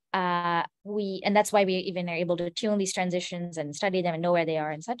 And that's why we even are able to tune these transitions and study them and know where they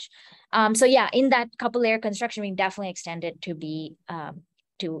are and such. So yeah, in that couple layer construction, we can definitely extend it to be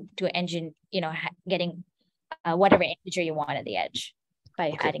to engine, getting whatever integer you want at the edge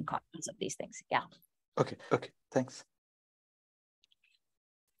by adding copies of these things. Yeah. Okay. Thanks.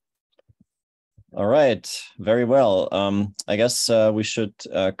 All right. Very well. I guess we should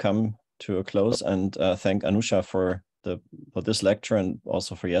come to a close and thank Anusha for this lecture and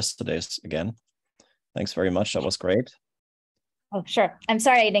also for yesterday's again. Thanks very much. That was great. Oh, sure. I'm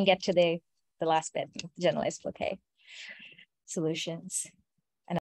sorry I didn't get to the last bit, generalized Floquet solutions.